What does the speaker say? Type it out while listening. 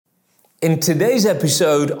In today's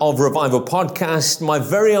episode of Revival Podcast, my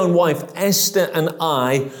very own wife Esther and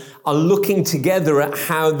I are looking together at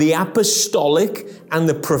how the apostolic and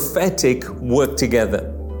the prophetic work together.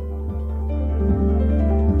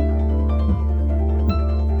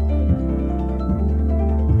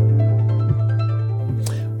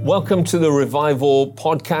 Welcome to the Revival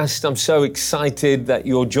Podcast. I'm so excited that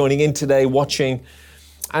you're joining in today, watching.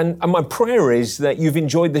 And my prayer is that you've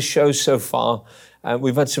enjoyed the show so far.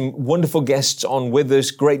 We've had some wonderful guests on with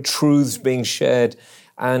us, great truths being shared.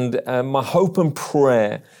 And my hope and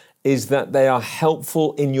prayer is that they are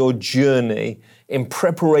helpful in your journey in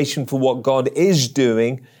preparation for what God is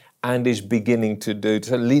doing and is beginning to do,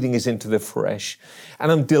 so leading us into the fresh.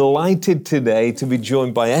 And I'm delighted today to be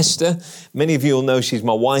joined by Esther. Many of you will know she's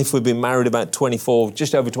my wife. We've been married about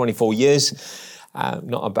just over 24 years.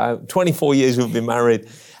 24 years we've been married.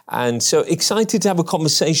 And so excited to have a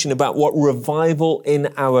conversation about what revival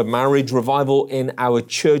in our marriage, revival in our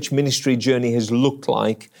church ministry journey has looked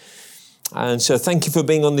like. And so thank you for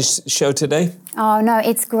being on this show today. Oh, no,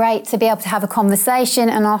 it's great to be able to have a conversation,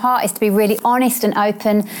 and our heart is to be really honest and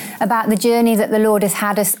open about the journey that the Lord has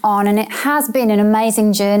had us on. And it has been an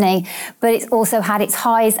amazing journey, but it's also had its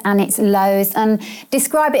highs and its lows. And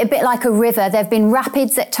describe it a bit like a river. There have been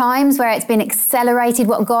rapids at times where it's been accelerated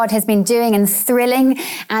what God has been doing and thrilling,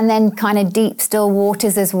 and then kind of deep, still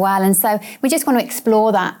waters as well. And so we just want to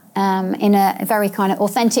explore that in a very kind of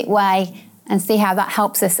authentic way and see how that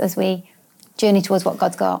helps us as we journey towards what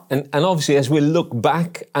God's got. And obviously, as we look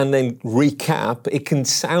back and then recap, it can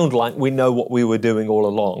sound like we know what we were doing all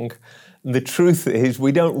along. The truth is,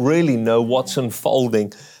 we don't really know what's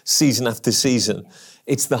unfolding season after season.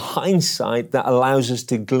 It's the hindsight that allows us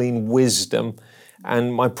to glean wisdom.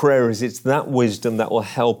 And my prayer is it's that wisdom that will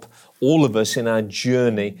help all of us in our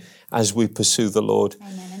journey as we pursue the Lord.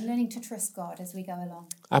 Amen. And learning to trust God as we go along.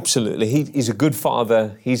 Absolutely. He's a good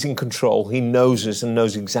father. He's in control. He knows us and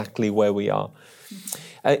knows exactly where we are.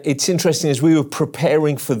 It's interesting, as we were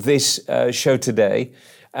preparing for this show today,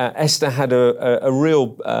 Esther had a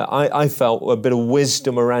real, I felt, a bit of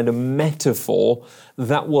wisdom around a metaphor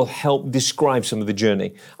that will help describe some of the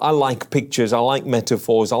journey. I like pictures. I like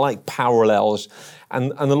metaphors. I like parallels.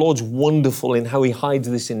 And the Lord's wonderful in how He hides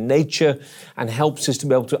this in nature and helps us to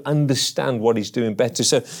be able to understand what He's doing better.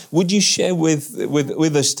 So would you share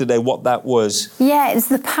with us today what that was? Yeah, it's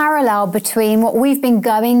the parallel between what we've been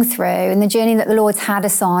going through and the journey that the Lord's had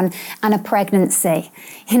us on and a pregnancy.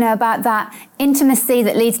 You know, about that intimacy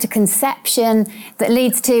that leads to conception, that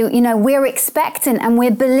leads to, we're expectant and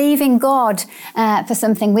we're believing God for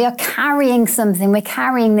something. We are carrying something. We're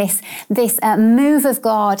carrying this move of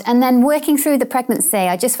God, and then working through the pregnancy.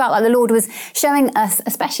 I just felt like the Lord was showing us,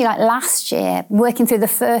 especially like last year, working through the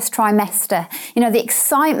first trimester, the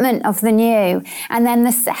excitement of the new, and then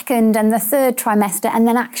the second and the third trimester, and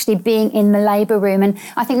then actually being in the labour room. And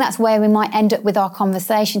I think that's where we might end up with our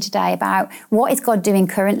conversation today about what is God doing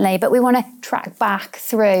currently, but we want to track back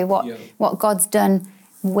through what God's done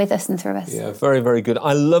with us and through us. Yeah, very, very good.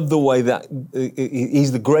 I love the way that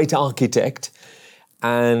He's the great architect,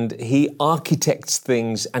 and He architects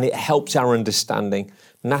things and it helps our understanding.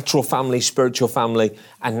 Natural family, spiritual family,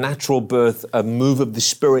 and natural birth, a move of the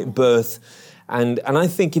Spirit birth. And I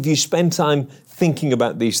think if you spend time thinking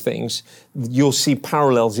about these things, you'll see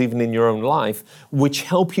parallels even in your own life, which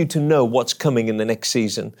help you to know what's coming in the next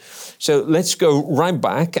season. So let's go right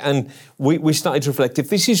back, and we started to reflect, if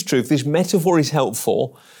this is true, if this metaphor is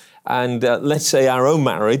helpful, and let's say our own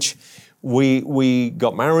marriage, we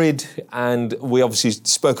got married, and we obviously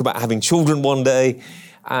spoke about having children one day,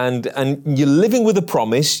 and you're living with a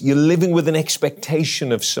promise, you're living with an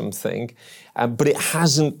expectation of something, but it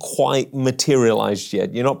hasn't quite materialized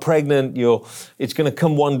yet. You're not pregnant, it's going to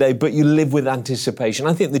come one day, but you live with anticipation.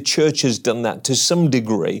 I think the church has done that to some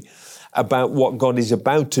degree about what God is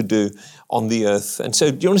about to do on the earth. And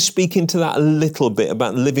so do you want to speak into that a little bit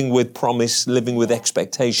about living with promise, living with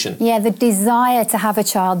expectation? Yeah, the desire to have a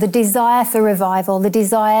child, the desire for revival, the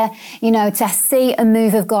desire, to see a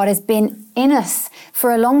move of God has been in us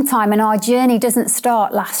for a long time. And our journey doesn't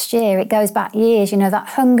start last year. It goes back years, that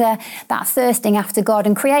hunger, that thirsting after God,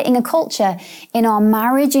 and creating a culture in our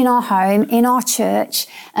marriage, in our home, in our church,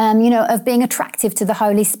 of being attractive to the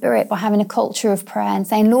Holy Spirit by having a culture of prayer and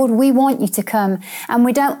saying, Lord, we want you to come. And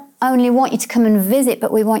we don't only want you to come and visit,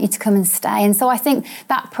 but we want you to come and stay. And so I think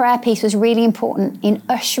that prayer piece was really important in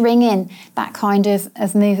ushering in that kind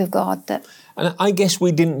of move of God. And I guess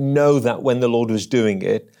we didn't know that when the Lord was doing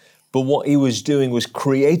it, but what He was doing was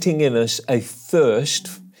creating in us a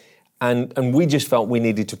thirst, and we just felt we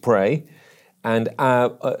needed to pray. And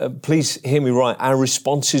please hear me right, our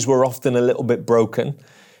responses were often a little bit broken.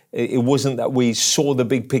 It wasn't that we saw the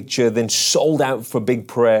big picture, then sold out for big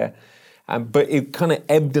prayer. But it kind of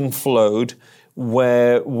ebbed and flowed,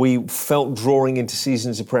 where we felt drawing into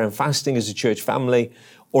seasons of prayer and fasting as a church family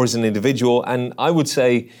or as an individual. And I would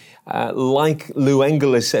say, like Lou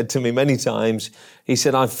Engle has said to me many times, he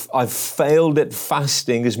said, I've failed at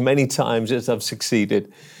fasting as many times as I've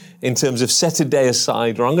succeeded, in terms of set a day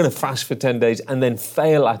aside, or I'm going to fast for 10 days and then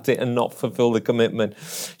fail at it and not fulfill the commitment.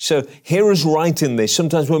 So hear us right in this.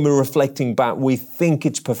 Sometimes when we're reflecting back, we think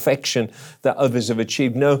it's perfection that others have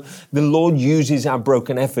achieved. No, the Lord uses our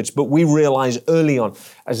broken efforts, but we realize early on,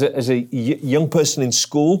 as a young person in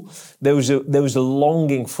school, there was a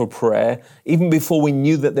longing for prayer. Even before we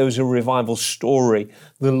knew that there was a revival story,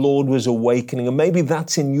 the Lord was awakening. And maybe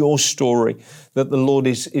that's in your story, that the Lord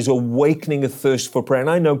is awakening a thirst for prayer. And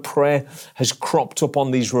I know prayer has cropped up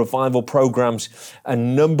on these revival programs a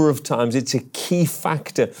number of times. It's a key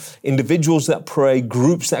factor. Individuals that pray,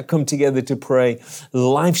 groups that come together to pray,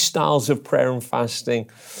 lifestyles of prayer and fasting.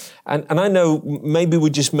 And I know maybe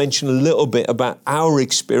we just mention a little bit about our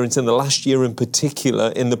experience in the last year in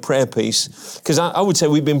particular in the prayer piece, because I would say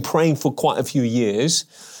we've been praying for quite a few years,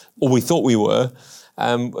 or we thought we were.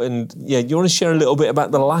 And yeah, do you want to share a little bit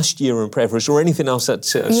about the last year in prayer for us, or anything else that's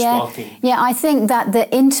sparking? Yeah, I think that the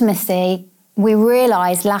intimacy we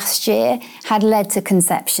realised last year had led to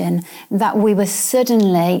conception, that we were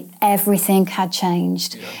suddenly, everything had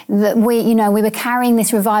changed. That we were carrying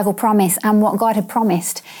this revival promise, and what God had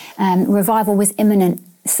promised, revival was imminent.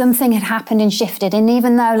 Something had happened and shifted. And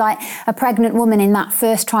even though, like a pregnant woman in that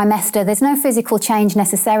first trimester, there's no physical change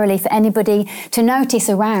necessarily for anybody to notice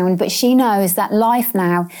around, but she knows that life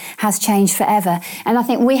now has changed forever. And I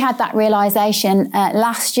think we had that realization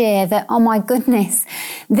last year that, oh my goodness,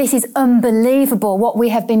 this is unbelievable. What we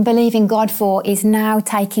have been believing God for is now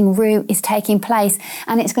taking root, is taking place,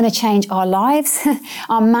 and it's going to change our lives,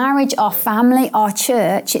 our marriage, our family, our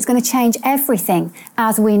church. It's going to change everything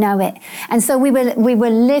as we know it. And so we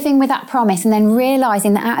were living with that promise, and then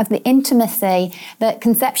realizing that out of the intimacy that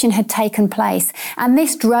conception had taken place. And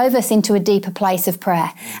this drove us into a deeper place of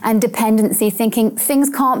prayer and dependency, thinking things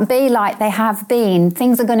can't be like they have been.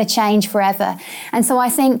 Things are going to change forever. And so I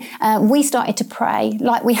think we started to pray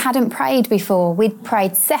like we hadn't prayed before. We'd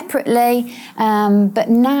prayed separately, but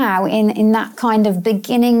now in that kind of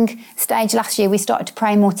beginning stage last year, we started to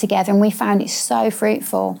pray more together, and we found it so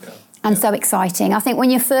fruitful. And so exciting. I think when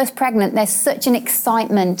you're first pregnant, there's such an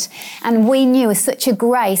excitement. And we knew such a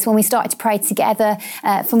grace when we started to pray together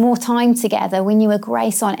for more time together. We knew a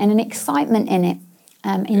grace on it and an excitement in it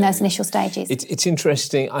in those initial stages. It's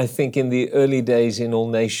interesting. I think in the early days in All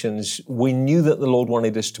Nations, we knew that the Lord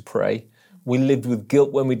wanted us to pray. We lived with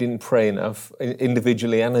guilt when we didn't pray enough,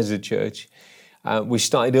 individually and as a church. We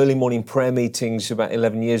started early morning prayer meetings about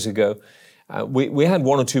 11 years ago. We had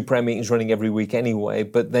one or two prayer meetings running every week anyway,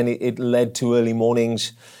 but then it led to early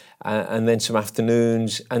mornings and then some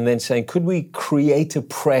afternoons, and then saying, could we create a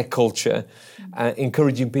prayer culture,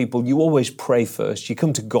 encouraging people, you always pray first, you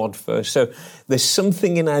come to God first. So there's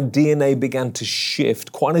something in our DNA began to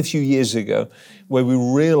shift quite a few years ago, where we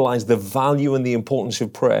realized the value and the importance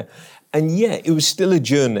of prayer. And yet it was still a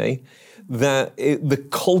journey that the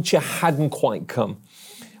culture hadn't quite come.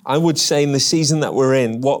 I would say in the season that we're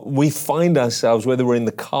in, what we find ourselves, whether we're in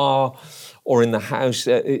the car or in the house,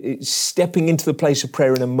 stepping into the place of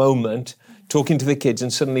prayer in a moment, talking to the kids,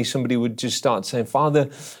 and suddenly somebody would just start saying, Father,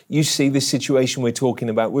 you see this situation we're talking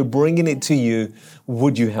about. We're bringing it to you.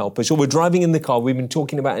 Would you help us? Or we're driving in the car. We've been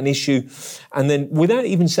talking about an issue. And then without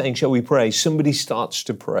even saying, shall we pray? Somebody starts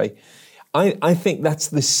to pray. I think that's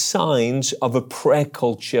the signs of a prayer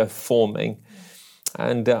culture forming.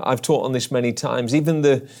 And I've taught on this many times.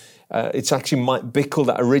 Even it's actually Mike Bickle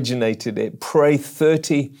that originated it. Pray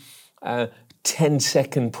 30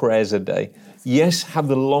 10-second prayers a day. Yes, have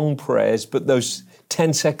the long prayers, but those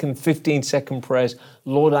 10-second, 15-second prayers,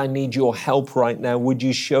 Lord, I need your help right now. Would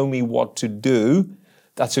you show me what to do?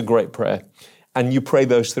 That's a great prayer. And you pray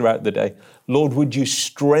those throughout the day. Lord, would you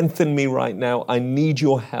strengthen me right now? I need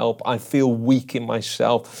your help. I feel weak in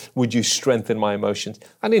myself. Would you strengthen my emotions?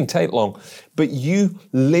 That didn't take long. But you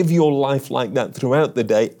live your life like that throughout the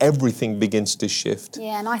day, everything begins to shift.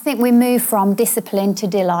 Yeah, and I think we move from discipline to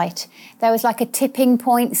delight. There was like a tipping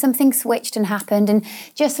point, something switched and happened. And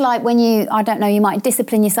just like when you might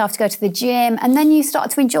discipline yourself to go to the gym, and then you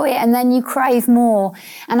start to enjoy it, and then you crave more.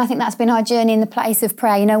 And I think that's been our journey in the place of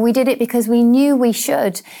prayer. We did it because we knew we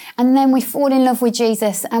should. And then we fall fall in love with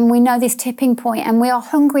Jesus and we know this tipping point and we are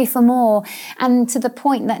hungry for more, and to the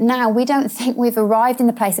point that now we don't think we've arrived in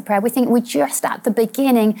the place of prayer. We think we're just at the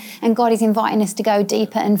beginning and God is inviting us to go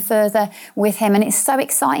deeper and further with him. And it's so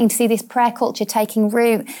exciting to see this prayer culture taking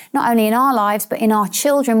root, not only in our lives, but in our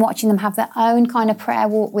children, watching them have their own kind of prayer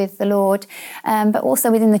walk with the Lord, but also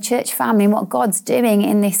within the church family and what God's doing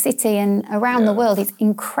in this city and around the world. It's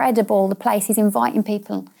incredible, the place he's inviting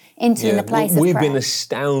people into in the place of prayer. We've been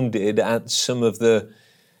astounded at some of the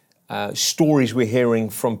stories we're hearing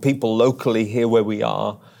from people locally here where we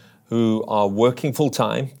are who are working full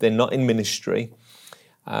time. They're not in ministry.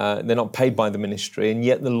 They're not paid by the ministry. And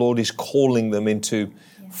yet the Lord is calling them into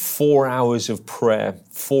 4 hours of prayer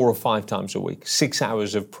 4 or 5 times a week, 6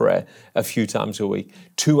 hours of prayer a few times a week,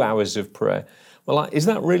 2 hours of prayer. Well, is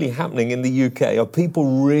that really happening in the UK? Are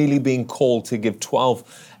people really being called to give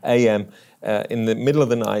 12 a.m. In the middle of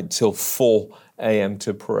the night till 4 a.m.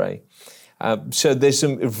 to pray? So there's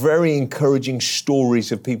some very encouraging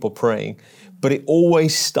stories of people praying, but it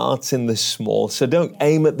always starts in the small. So don't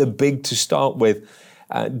aim at the big to start with.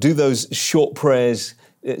 Do those short prayers,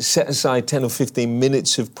 set aside 10 or 15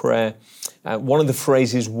 minutes of prayer. One of the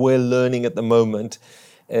phrases we're learning at the moment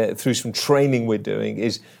through some training we're doing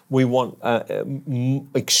is we want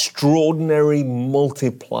extraordinary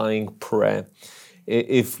multiplying prayer.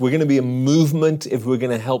 If we're going to be a movement, if we're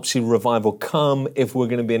going to help see revival come, if we're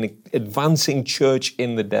going to be an advancing church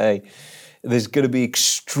in the day, there's going to be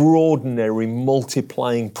extraordinary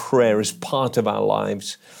multiplying prayer as part of our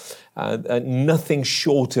lives. Nothing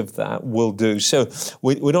short of that will do. So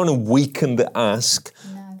we don't want to weaken the ask,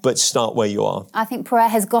 but start where you are. I think prayer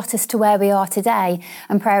has got us to where we are today,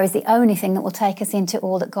 and prayer is the only thing that will take us into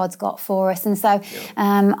all that God's got for us. And so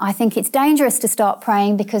I think it's dangerous to start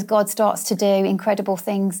praying because God starts to do incredible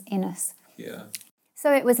things in us. Yeah.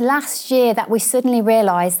 So it was last year that we suddenly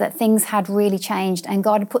realised that things had really changed and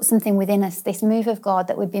God had put something within us, this move of God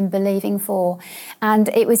that we'd been believing for. And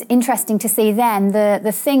it was interesting to see then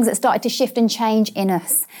the things that started to shift and change in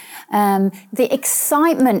us. The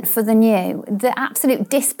excitement for the new, the absolute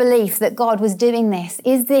disbelief that God was doing this.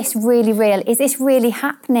 Is this really real? Is this really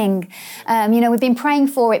happening? We've been praying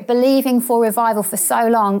for it, believing for revival for so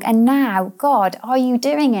long. And now, God, are you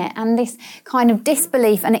doing it? And this kind of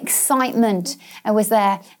disbelief and excitement was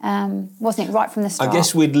there, wasn't it, right from the start? I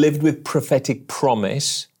guess we'd lived with prophetic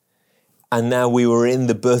promise, and now we were in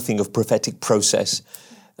the birthing of prophetic process.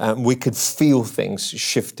 We could feel things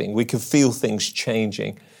shifting. We could feel things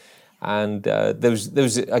changing. And there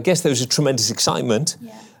was a tremendous excitement,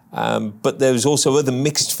 but there was also other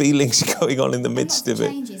mixed feelings going on in the midst of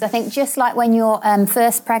it. I think just like when you're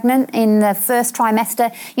first pregnant in the first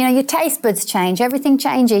trimester, your taste buds change, everything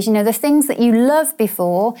changes. The things that you loved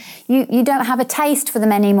before, you don't have a taste for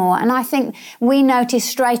them anymore. And I think we noticed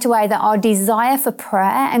straight away that our desire for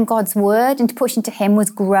prayer and God's word and to push into him was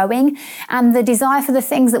growing, and the desire for the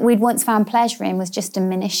things that we'd once found pleasure in was just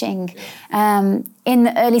diminishing. In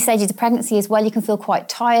the early stages of pregnancy as well, you can feel quite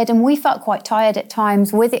tired, and we felt quite tired at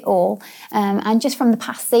times with it all, and just from the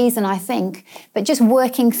past season, I think, but just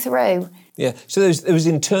working through. Yeah, so there was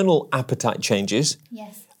internal appetite changes.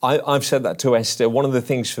 Yes. I've said that to Esther. One of the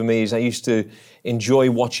things for me is I used to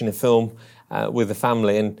enjoy watching a film with the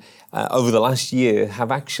family, and over the last year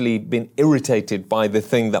have actually been irritated by the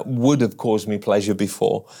thing that would have caused me pleasure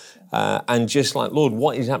before. And just like, Lord,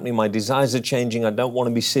 what is happening? My desires are changing. I don't want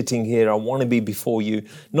to be sitting here. I want to be before you.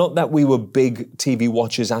 Not that we were big TV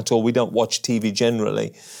watchers at all. We don't watch TV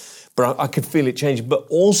generally. But I could feel it changing. But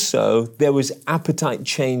also there was appetite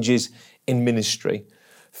changes in ministry.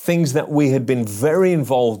 Things that we had been very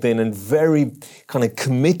involved in and very kind of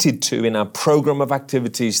committed to in our program of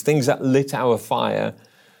activities, things that lit our fire.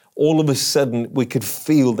 All of a sudden, we could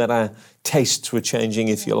feel that our tastes were changing,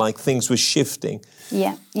 if you like. Things were shifting.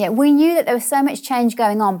 Yeah. We knew that there was so much change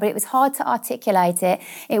going on, but it was hard to articulate it.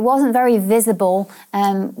 It wasn't very visible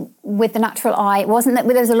with the natural eye. It wasn't that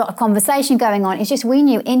there was a lot of conversation going on. It's just we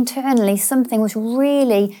knew internally something was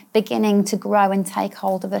really beginning to grow and take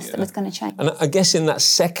hold of us that was going to change. And I guess in that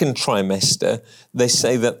second trimester, they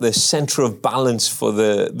say that the centre of balance for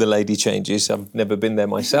the lady changes. I've never been there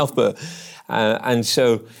myself, but... and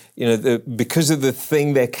so, because of the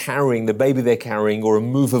thing they're carrying, the baby they're carrying, or a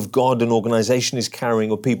move of God an organisation is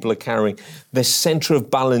carrying or people are carrying, their centre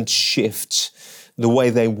of balance shifts. The way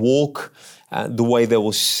they walk, the way they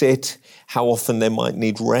will sit, how often they might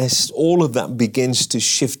need rest, all of that begins to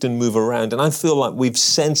shift and move around. And I feel like we've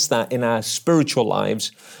sensed that in our spiritual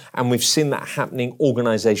lives, and we've seen that happening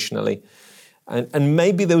organisationally. And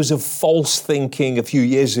maybe there was a false thinking a few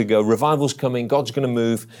years ago, revival's coming, God's going to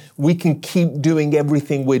move, we can keep doing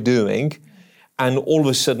everything we're doing, and all of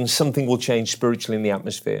a sudden something will change spiritually in the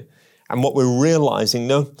atmosphere. And what we're realizing,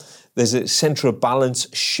 no, there's a center of balance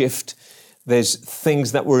shift. There's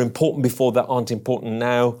things that were important before that aren't important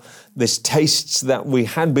now. There's tastes that we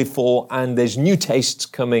had before, and there's new tastes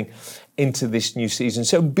coming into this new season.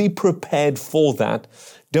 So be prepared for that.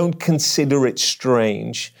 Don't consider it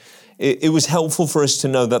strange. It was helpful for us to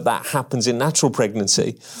know that that happens in natural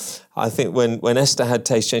pregnancy. I think when Esther had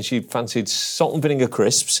taste change, she fancied salt and vinegar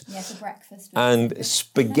crisps. Yeah, for breakfast. And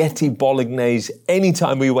spaghetti bolognese.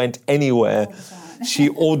 Anytime we went anywhere, she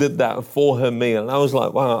ordered that for her meal. And I was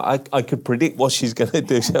like, wow, I could predict what she's going to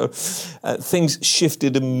do. So things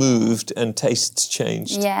shifted and moved and tastes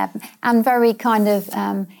changed. Yeah, and very kind of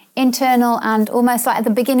internal, and almost like at the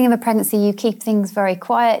beginning of a pregnancy, you keep things very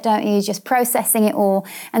quiet, don't you? You're just processing it all.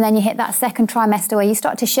 And then you hit that second trimester where you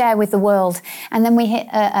start to share with the world. And then we hit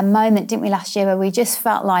a moment, didn't we, last year, where we just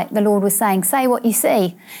felt like the Lord was saying, say what you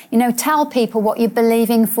see. You know, tell people what you're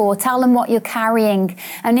believing for. Tell them what you're carrying.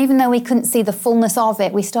 And even though we couldn't see the fullness of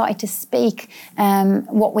it, we started to speak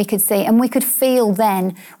what we could see. And we could feel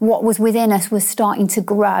then what was within us was starting to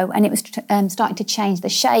grow, and it was starting to change the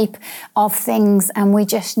shape of things. And we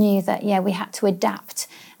just knew that, we had to adapt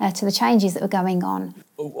to the changes that were going on.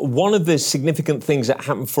 One of the significant things that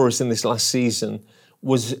happened for us in this last season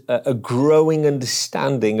was a growing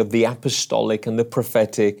understanding of the apostolic and the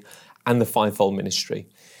prophetic and the fivefold ministry.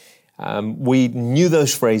 We knew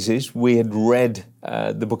those phrases. We had read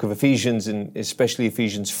the book of Ephesians, and especially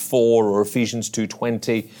Ephesians 4 or Ephesians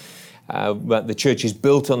 2:20, that the church is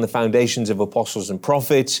built on the foundations of apostles and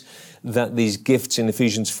prophets, that these gifts in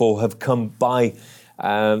Ephesians 4 have come by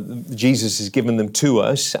Jesus has given them to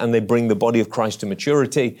us, and they bring the body of Christ to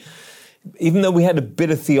maturity. Even though we had a bit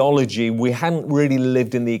of theology, we hadn't really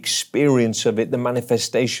lived in the experience of it, the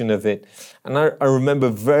manifestation of it. And I remember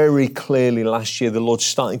very clearly last year, the Lord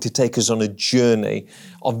starting to take us on a journey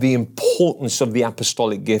of the importance of the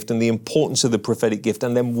apostolic gift and the importance of the prophetic gift,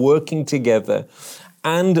 and then working together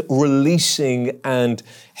and releasing and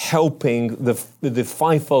helping the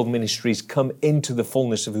fivefold ministries come into the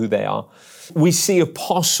fullness of who they are. We see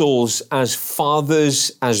apostles as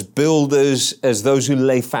fathers, as builders, as those who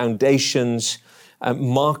lay foundations,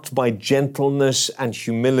 marked by gentleness and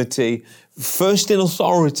humility, first in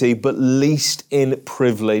authority, but least in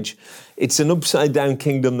privilege. It's an upside-down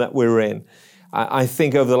kingdom that we're in. I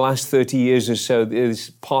think over the last 30 years or so, there's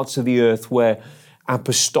parts of the earth where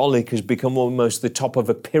apostolic has become almost the top of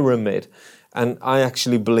a pyramid. And I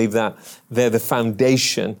actually believe that they're the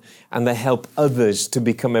foundation, and they help others to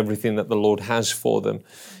become everything that the Lord has for them.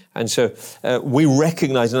 And so we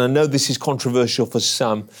recognize, and I know this is controversial for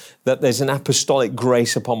some, that there's an apostolic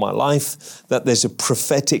grace upon my life, that there's a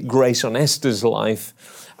prophetic grace on Esther's life,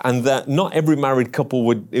 and that not every married couple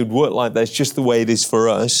would work like that. It's just the way it is for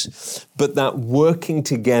us. But that working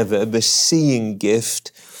together, the seeing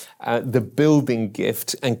gift, the building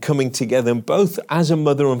gift, and coming together, and both as a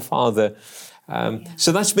mother and father.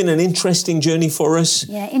 So that's been an interesting journey for us.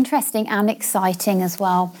 Yeah, interesting and exciting as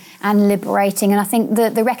well, and liberating. And I think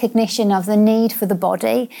the recognition of the need for the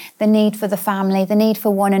body, the need for the family, the need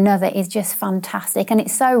for one another is just fantastic. And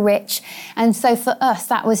it's so rich. And so for us,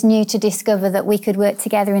 that was new to discover that we could work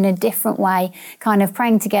together in a different way, kind of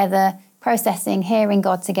praying together, processing, hearing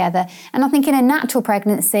God together. And I think in a natural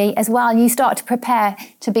pregnancy as well, you start to prepare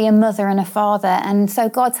to be a mother and a father. And so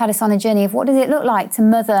God's had us on a journey of what does it look like to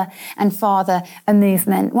mother and father a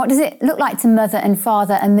movement? What does it look like to mother and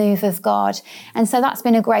father a move of God? And so that's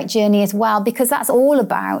been a great journey as well, because that's all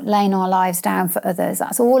about laying our lives down for others.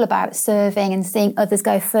 That's all about serving and seeing others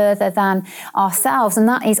go further than ourselves. And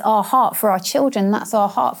that is our heart for our children. That's our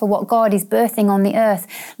heart for what God is birthing on the earth.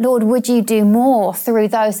 Lord, would you do more through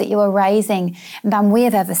those that you are raising than we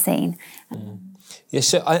have ever seen? Yes,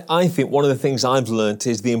 so I think one of the things I've learned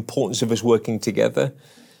is the importance of us working together.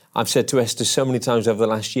 I've said to Esther so many times over the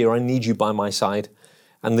last year, I need you by my side.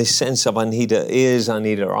 And this sense of I need her ears, I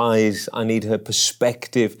need her eyes, I need her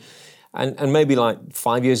perspective. And maybe like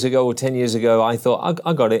 5 years ago or 10 years ago, I thought,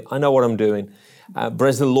 I got it, I know what I'm doing. But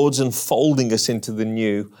as the Lord's unfolding us into the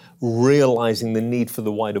new, realizing the need for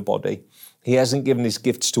the wider body, He hasn't given His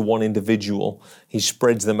gifts to one individual. He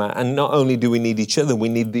spreads them out. And not only do we need each other, we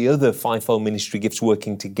need the other fivefold ministry gifts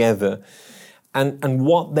working together. And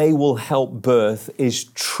what they will help birth is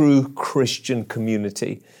true Christian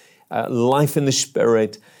community, life in the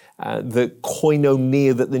Spirit, the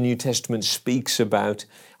koinonia that the New Testament speaks about.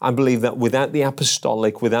 I believe that without the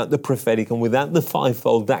apostolic, without the prophetic, and without the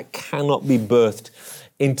fivefold, that cannot be birthed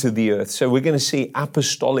into the earth. So we're going to see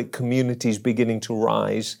apostolic communities beginning to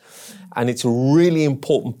rise. And it's a really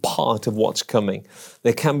important part of what's coming.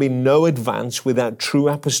 There can be no advance without true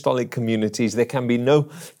apostolic communities. There can be no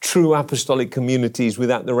true apostolic communities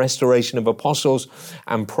without the restoration of apostles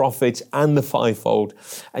and prophets and the fivefold.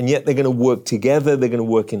 And yet they're going to work together. They're going to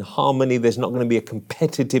work in harmony. There's not going to be a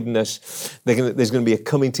competitiveness. There's going to be a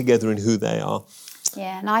coming together in who they are.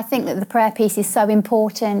 Yeah, and I think that the prayer piece is so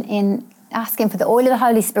important in asking for the oil of the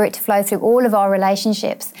Holy Spirit to flow through all of our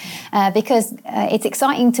relationships, because it's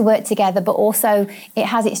exciting to work together, but also it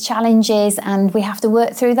has its challenges, and we have to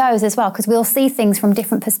work through those as well, because we'll see things from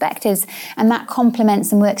different perspectives, and that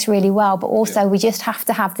complements and works really well. But also we just have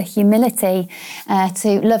to have the humility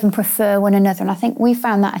to love and prefer one another. And I think we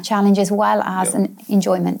found that a challenge as well as an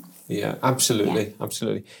enjoyment. Yeah, absolutely,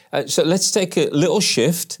 absolutely. So let's take a little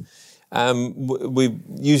shift. We're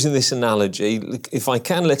using this analogy. If I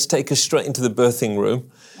can, let's take us straight into the birthing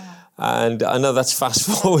room. Wow. And I know that's fast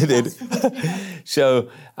forwarded. So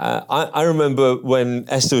I remember when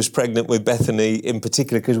Esther was pregnant with Bethany in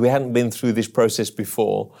particular, because we hadn't been through this process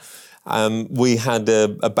before. We had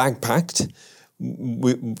a bag packed.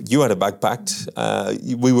 You had a bag packed.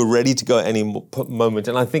 We were ready to go at any moment.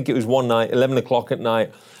 And I think it was one night, 11 o'clock at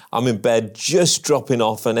night, I'm in bed, just dropping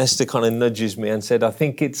off, and Esther kind of nudges me and said, I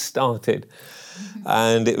think it's started.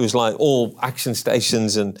 And it was like all action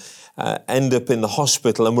stations and end up in the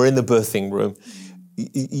hospital, and we're in the birthing room.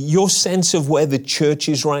 Your sense of where the church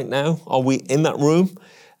is right now, are we in that room?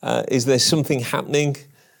 Is there something happening?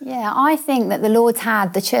 Yeah, I think that the Lord's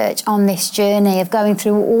had the church on this journey of going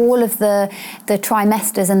through all of the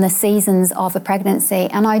trimesters and the seasons of a pregnancy.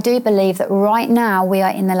 And I do believe that right now we are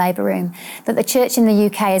in the labour room, that the church in the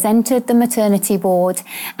UK has entered the maternity ward.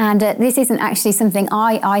 And this isn't actually something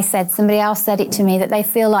I said, somebody else said it to me, that they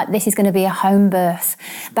feel like this is going to be a home birth.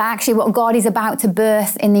 That actually what God is about to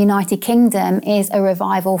birth in the United Kingdom is a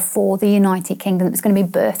revival for the United Kingdom that's going to be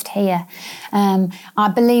birthed here.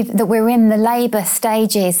 I believe that we're in the labour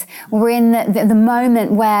stages. We're in the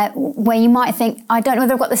moment where you might think, I don't know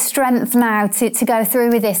whether I've got the strength now to go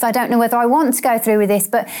through with this. I don't know whether I want to go through with this,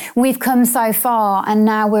 but we've come so far, and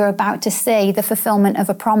now we're about to see the fulfillment of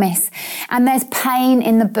a promise. And there's pain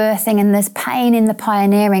in the birthing and there's pain in the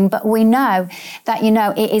pioneering, but we know that,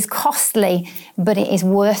 it is costly, but it is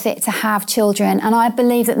worth it to have children. And I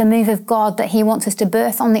believe that the move of God that he wants us to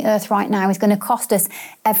birth on the earth right now is going to cost us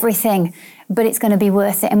everything, but it's going to be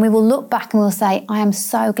worth it. And we will look back and we'll say, I am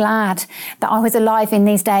so glad that I was alive in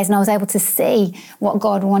these days and I was able to see what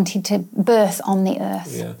God wanted to birth on the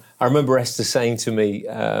earth. Yeah, I remember Esther saying to me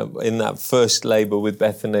in that first labour with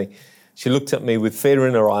Bethany, she looked at me with fear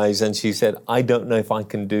in her eyes and she said, I don't know if I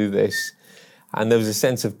can do this. And there was a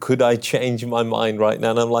sense of, could I change my mind right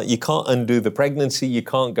now? And I'm like, you can't undo the pregnancy, you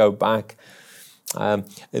can't go back.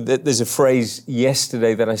 There's a phrase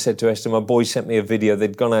yesterday that I said to Esther. My boys sent me a video.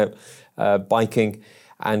 They'd gone out biking,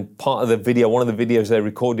 and part of the video, one of the videos they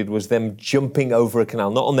recorded was them jumping over a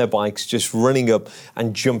canal, not on their bikes, just running up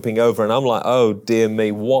and jumping over. And I'm like, oh dear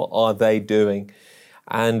me, what are they doing?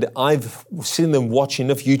 And I've seen them watch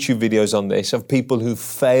enough YouTube videos on this of people who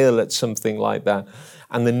fail at something like that.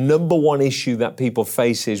 And the number one issue that people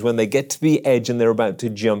face is when they get to the edge and they're about to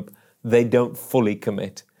jump, they don't fully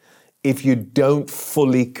commit. If you don't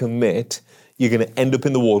fully commit, you're going to end up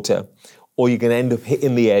in the water, or you're going to end up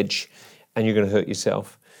hitting the edge and you're going to hurt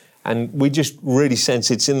yourself. And we just really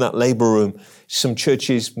sense it's in that labour room. Some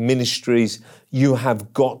churches, ministries, you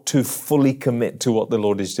have got to fully commit to what the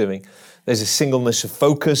Lord is doing. There's a singleness of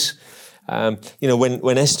focus.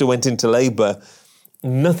 When Esther went into labour,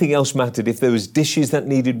 nothing else mattered. If there was dishes that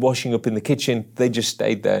needed washing up in the kitchen, they just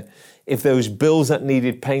stayed there. If there was bills that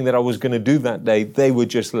needed paying that I was going to do that day, they were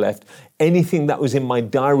just left. Anything that was in my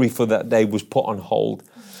diary for that day was put on hold.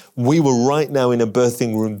 We were right now in a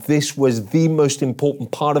birthing room. This was the most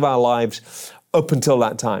important part of our lives up until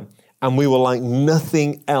that time. And we were like,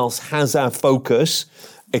 nothing else has our focus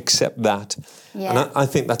except that. Yeah. And I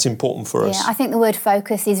think that's important for us. Yeah, I think the word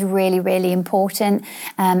focus is really, really important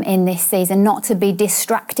in this season, not to be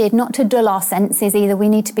distracted, not to dull our senses either. We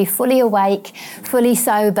need to be fully awake, fully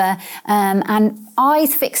sober, and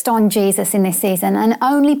eyes fixed on Jesus in this season, and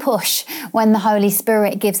only push when the Holy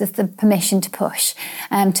Spirit gives us the permission to push,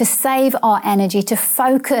 to save our energy, to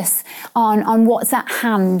focus on what's at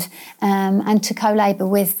hand, and to co-labour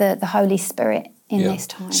with the Holy Spirit in this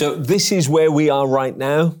time. So this is where we are right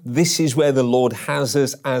now. This is where the Lord has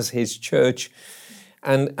us as his church.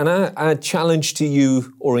 And our challenge to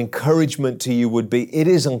you, or encouragement to you, would be, it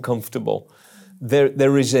is uncomfortable.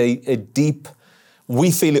 There is a deep,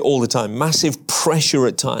 we feel it all the time, massive pressure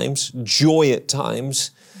at times, joy at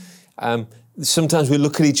times. Sometimes we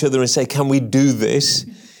look at each other and say, can we do this?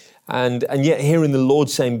 And yet hearing the Lord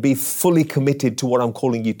saying, be fully committed to what I'm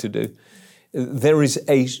calling you to do. There is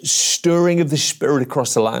a stirring of the Spirit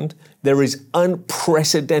across the land. There is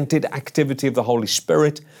unprecedented activity of the Holy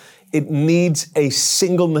Spirit. It needs a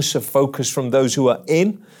singleness of focus from those who are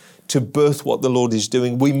in to birth what the Lord is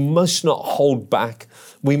doing. We must not hold back.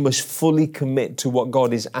 We must fully commit to what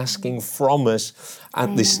God is asking from us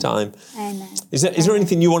at this time. Amen. Is there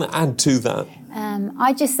anything you want to add to that?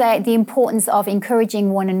 I just say the importance of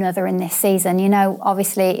encouraging one another in this season. You know,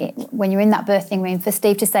 obviously, when you're in that birthing room, for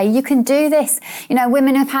Steve to say, you can do this. You know,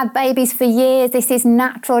 women have had babies for years. This is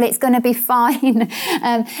natural. It's going to be fine.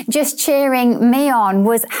 Just cheering me on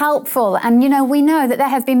was helpful. And, you know, we know that there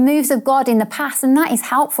have been moves of God in the past, and that is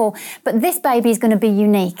helpful. But this baby is going to be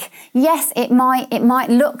unique. Yes, it might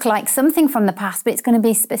look like something from the past, but it's going to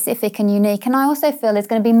be specific and unique. And I also feel there's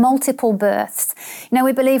going to be multiple births. You know,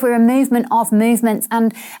 we believe we're a movement of movements,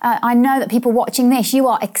 and I know that people watching this, you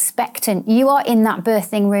are expectant. You are in that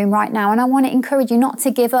birthing room right now, and I want to encourage you not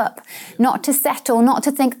to give up, not to settle, not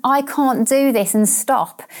to think, I can't do this and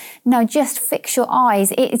stop. No, just fix your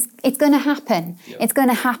eyes. It's going to happen. Yeah. It's going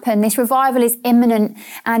to happen. This revival is imminent,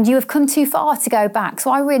 and you have come too far to go back.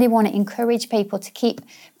 So I really want to encourage people to keep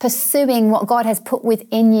pursuing what God has put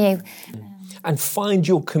within you. And find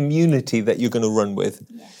your community that you're going to run with.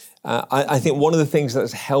 Yes. I think one of the things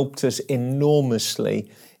that's helped us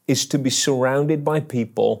enormously is to be surrounded by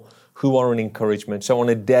people who are an encouragement. So on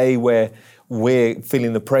a day where we're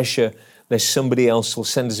feeling the pressure, there's somebody else who'll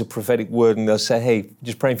send us a prophetic word and they'll say, hey,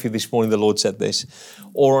 just praying for you this morning, the Lord said this.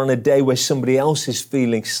 Or on a day where somebody else is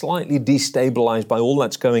feeling slightly destabilized by all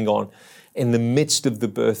that's going on in the midst of the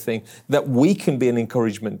birthing, that we can be an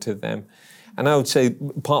encouragement to them. And I would say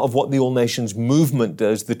part of what the All Nations movement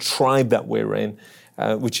does, the tribe that we're in,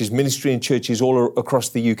 which is ministry in churches all across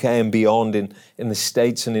the UK and beyond in the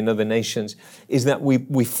States and in other nations, is that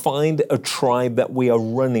we find a tribe that we are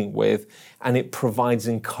running with, and it provides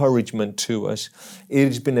encouragement to us. It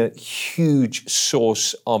has been a huge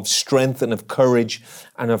source of strength and of courage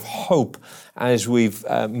and of hope as we've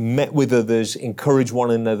met with others, encouraged one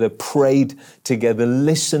another, prayed together,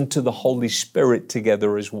 listened to the Holy Spirit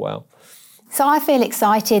together as well. So I feel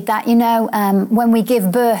excited that, you know, when we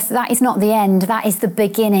give birth, that is not the end. That is the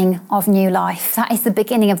beginning of new life. That is the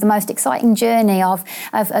beginning of the most exciting journey of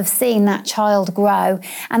seeing that child grow.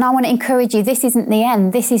 And I want to encourage you, this isn't the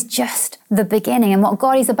end. This is just the beginning. And what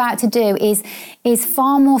God is about to do is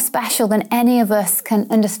far more special than any of us can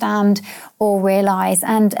understand or realise.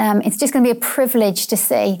 And it's just going to be a privilege to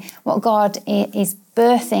see what God is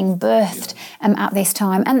birthed at this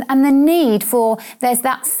time. And the need for, there's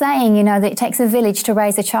that saying, you know, that it takes a village to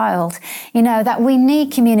raise a child, you know, that we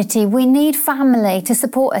need community, we need family to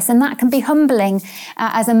support us. And that can be humbling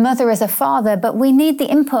as a mother, as a father, but we need the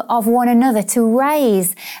input of one another to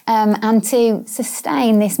raise and to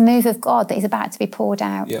sustain this move of God that is about to be poured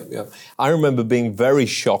out. Yeah. I remember being very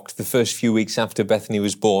shocked the first few weeks after Bethany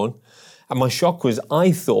was born. And my shock was,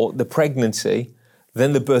 I thought the pregnancy,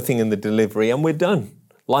 then the birthing and the delivery, and we're done.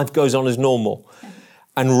 Life goes on as normal.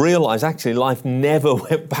 And realize actually life never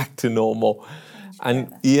went back to normal.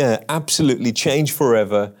 And absolutely changed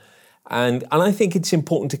forever. And I think it's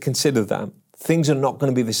important to consider that. Things are not going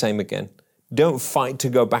to be the same again. Don't fight to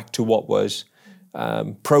go back to what was.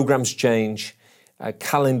 Programs change,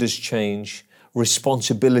 calendars change,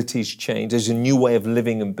 responsibilities change. There's a new way of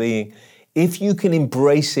living and being. If you can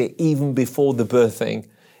embrace it even before the birthing,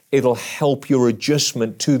 it'll help your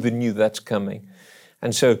adjustment to the new that's coming.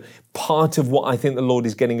 And so part of what I think the Lord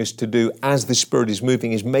is getting us to do as the Spirit is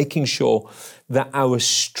moving is making sure that our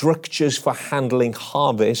structures for handling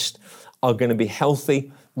harvest are going to be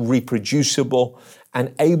healthy, reproducible,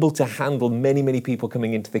 and able to handle many, many people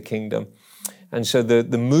coming into the kingdom. And so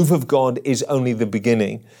the move of God is only the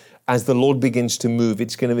beginning. As the Lord begins to move,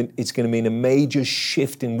 it's going to mean a major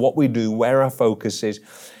shift in what we do, where our focus is.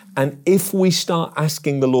 And if we start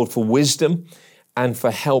asking the Lord for wisdom and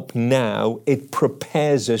for help now, it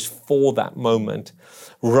prepares us for that moment,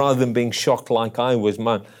 rather than being shocked like I was.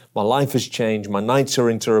 My life has changed. My nights are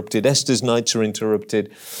interrupted. Esther's nights are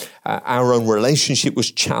interrupted. Our own relationship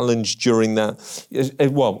was challenged during that.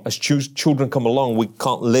 As children come along, we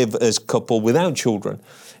can't live as a couple without children.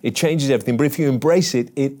 It changes everything. But if you embrace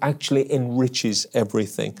it, it actually enriches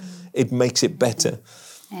everything. It makes it better.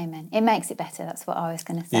 Amen. It makes it better. That's what I was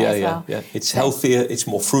going to say as well. Yeah. It's healthier. It's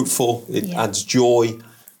more fruitful. It adds joy.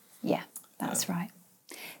 Yeah, that's right.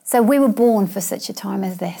 So we were born for such a time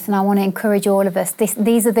as this, and I want to encourage all of us.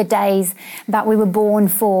 These are the days that we were born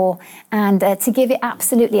for, and to give it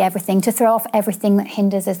absolutely everything, to throw off everything that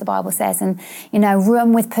hinders, as the Bible says, and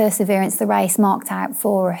run with perseverance the race marked out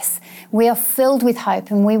for us. We are filled with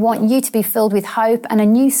hope, and we want you to be filled with hope and a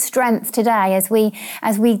new strength today as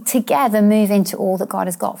we together move into all that God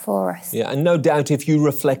has got for us. Yeah, and no doubt if you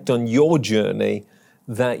reflect on your journey,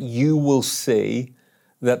 that you will see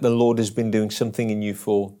that the Lord has been doing something in you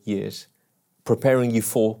for years, preparing you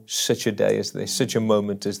for such a day as this, such a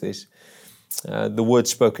moment as this. The word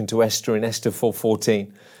spoken to Esther in Esther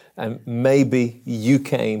 4:14, and maybe you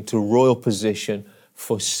came to royal position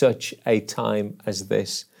for such a time as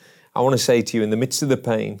this. I want to say to you, in the midst of the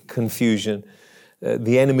pain, confusion,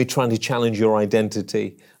 the enemy trying to challenge your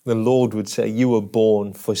identity, the Lord would say, you were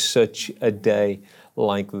born for such a day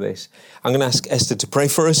like this. I'm going to ask Esther to pray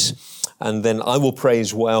for us, and then I will pray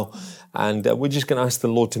as well. And we're just going to ask the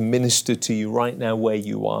Lord to minister to you right now where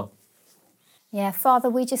you are. Yeah, Father,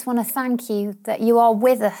 we just want to thank you that you are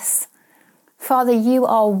with us. Father, you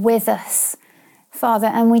are with us, Father,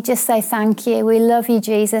 and we just say thank you. We love you,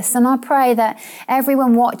 Jesus. And I pray that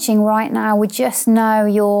everyone watching right now would just know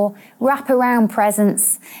your wraparound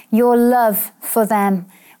presence, your love for them.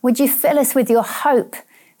 Would you fill us with your hope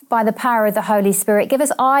by the power of the Holy Spirit? Give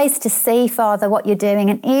us eyes to see, Father, what you're doing,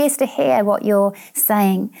 and ears to hear what you're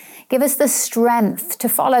saying. Give us the strength to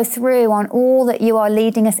follow through on all that you are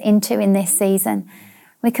leading us into in this season.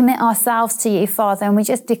 We commit ourselves to you, Father, and we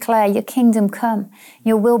just declare your kingdom come,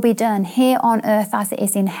 your will be done here on earth as it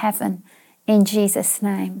is in heaven, in Jesus'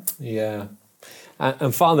 name. Yeah.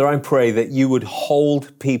 And Father, I pray that you would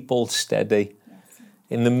hold people steady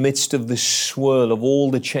in the midst of the swirl of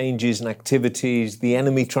all the changes and activities, the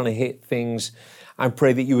enemy trying to hit things. I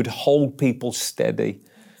pray that you would hold people steady.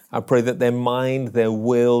 I pray that their mind, their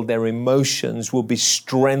will, their emotions will be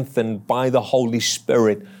strengthened by the Holy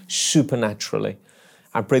Spirit supernaturally.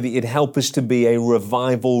 I pray that you'd help us to be a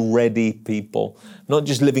revival-ready people, not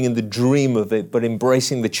just living in the dream of it, but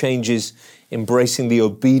embracing the changes, embracing the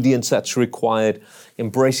obedience that's required,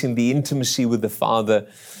 embracing the intimacy with the Father,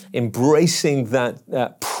 embracing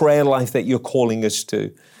that prayer life that you're calling us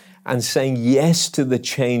to, and saying yes to the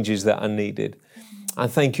changes that are needed. I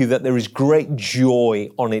thank you that there is great joy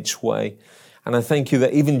on its way. And I thank you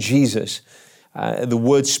that even Jesus, the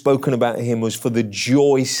word spoken about him was for the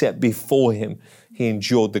joy set before him, he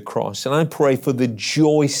endured the cross. And I pray for the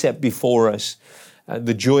joy set before us,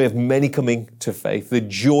 the joy of many coming to faith, the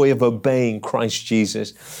joy of obeying Christ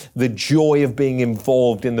Jesus, the joy of being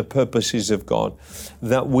involved in the purposes of God,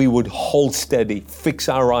 that we would hold steady, fix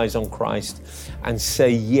our eyes on Christ, and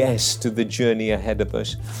say yes to the journey ahead of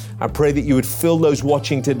us. I pray that you would fill those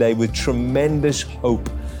watching today with tremendous hope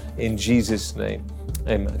in Jesus' name.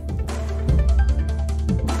 Amen.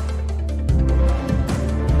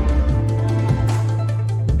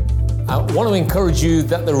 I want to encourage you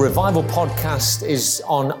that the Revival Podcast is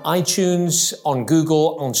on iTunes, on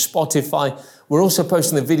Google, on Spotify. We're also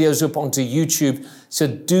posting the videos up onto YouTube, so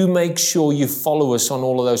do make sure you follow us on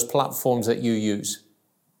all of those platforms that you use.